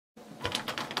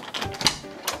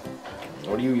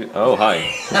What do you... Oh,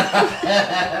 hi.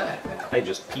 I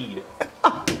just peed.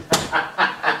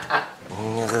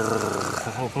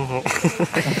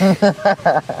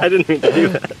 I didn't mean to do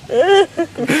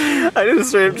that. I did a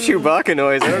straight up Chewbacca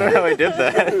noise. I don't know how I did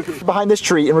that. Behind this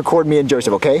tree and record me and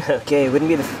Joseph, okay? Okay, wouldn't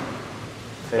be the...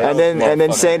 And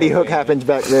then Sandy Hook happens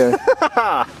back there.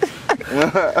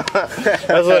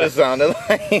 That's what it sounded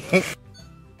like.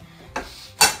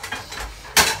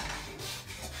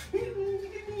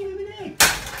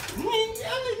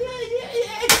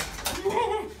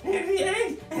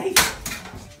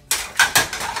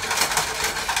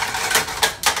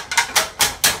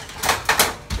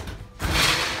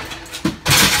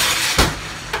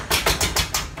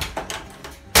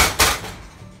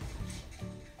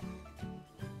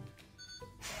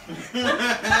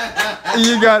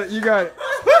 You got it, you got it.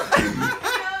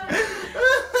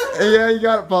 Yeah, you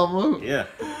got it, Pablo. Yeah.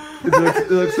 It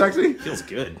looks sexy? Feels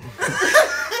good.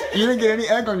 You didn't get any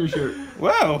egg on your shirt.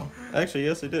 Wow. Actually,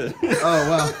 yes, I did. Oh,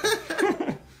 wow.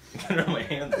 Get it on my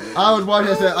hands. I was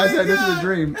watching, I said, this is a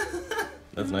dream.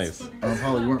 That's nice. Oh,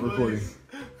 Pablo, you weren't recording.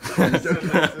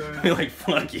 You're like,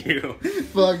 fuck you.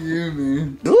 Fuck you,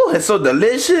 man. Ooh, it's so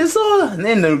delicious,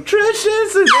 and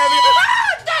nutritious, and everything.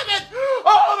 Damn it!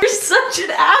 Oh, you're such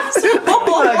an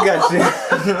asshole. I got you.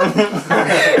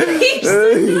 He's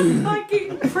such a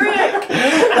fucking prick. Because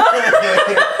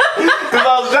I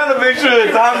was trying to make sure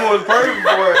the time was perfect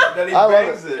for it, that he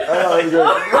bangs it.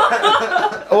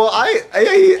 Well,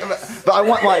 but I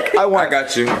want like, I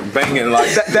got you, banging like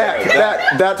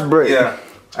that's brick. Yeah.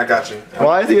 I got you.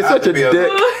 Why is he such a dick?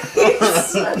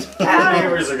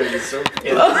 Neighbors are gonna be so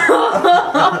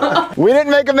pissed. We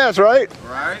didn't make a mess, right?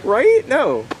 Right?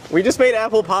 No. We just made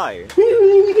apple pie.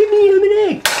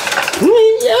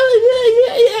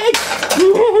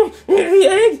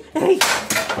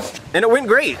 And it went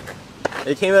great.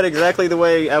 It came out exactly the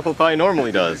way apple pie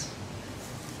normally does.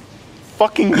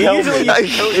 Fucking You hell usually me.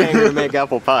 use a coat hanger to make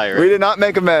apple pie, right? We did not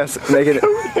make a mess making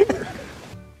it.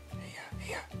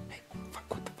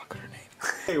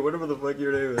 Hey, whatever the fuck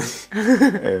your name is.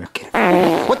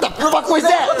 What the fuck was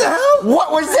that? What the hell?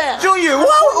 What was that? Junior,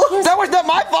 what? That was not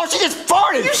my fault. She just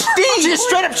farted. You stink. She just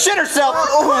straight up shit herself.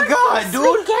 Oh my god,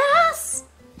 dude. Gas?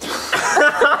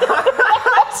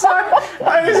 Sorry,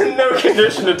 I was in no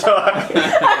condition to talk. No,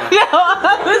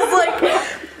 I was like...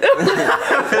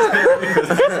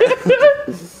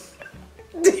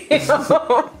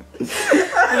 Damn.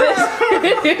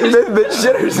 This bitch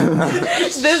shit herself.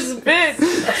 This bitch,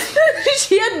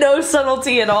 she had no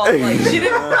subtlety at all. Like she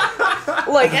didn't,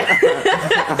 like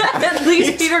at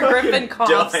least Peter Griffin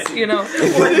coughs, you know.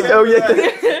 Oh yeah.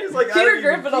 Like, Peter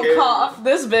Griffin will cough.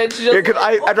 This bitch just. Yeah, cause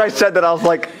after I said that, I was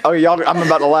like, oh y'all, I'm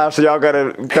about to laugh, so y'all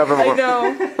gotta cover. I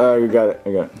know. Oh, you got it.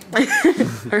 I got it.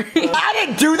 I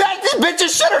didn't do that. This bitch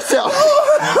just shit herself.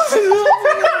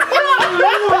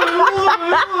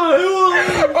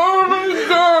 Oh my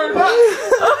god.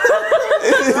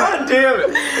 God damn it.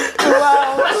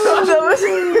 Wow. That was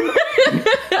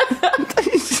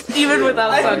even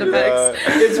without sound effects.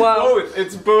 It's both.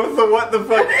 It's both the what the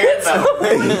fuck and that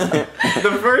one.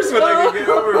 The first one I can get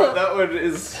over, but that one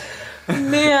is...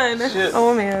 Man. Shit.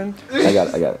 Oh man. I got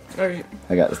it. I got it. Alright.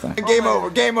 I got this thing. Game over.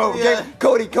 Game over. Yeah.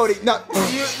 Cody, no.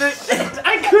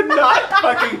 I could not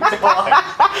fucking talk.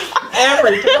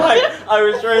 Every time I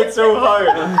was trying so hard.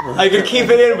 I could keep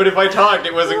it in, but if I talked,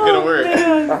 it wasn't gonna work.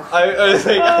 I was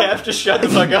like, I have to shut the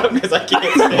fuck up because I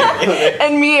can't say anything.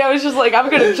 And me, I was just like, I'm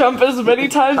gonna jump as many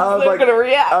times as I'm gonna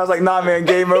react. I was like, nah, man,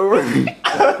 game over.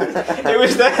 It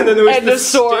was that, and then there was End the of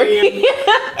story. stain,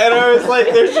 and I was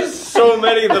like, there's just so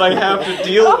many that I have to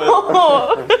deal with.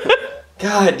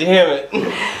 God damn it.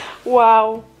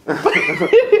 Wow.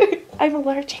 I'm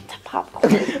allergic to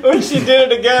popcorn. When she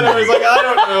did it again, I was like,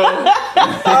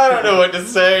 I don't know what to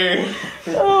say.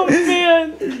 Oh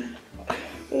man.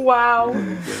 Wow.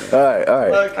 Alright.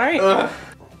 Like, Alright.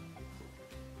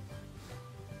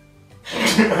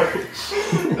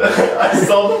 I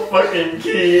saw the fucking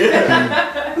key.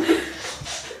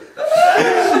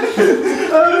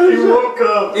 He woke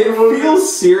up. It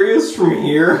feels serious from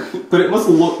here, but it must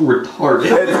look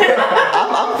retarded.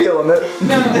 I'm feeling it.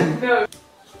 No.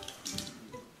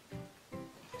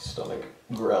 Stomach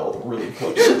growl really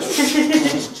close.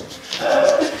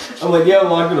 I'm like, yeah, I'm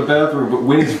locked in the bathroom, but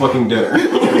Winnie's fucking dinner.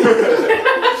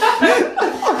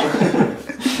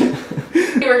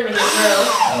 We're gonna get through.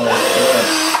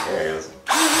 There he is.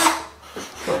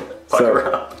 Fuck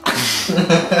around.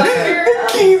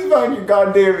 Keys behind your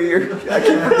goddamn ear. I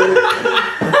can't believe it.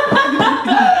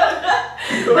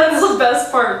 That's the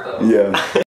best part though. Yeah.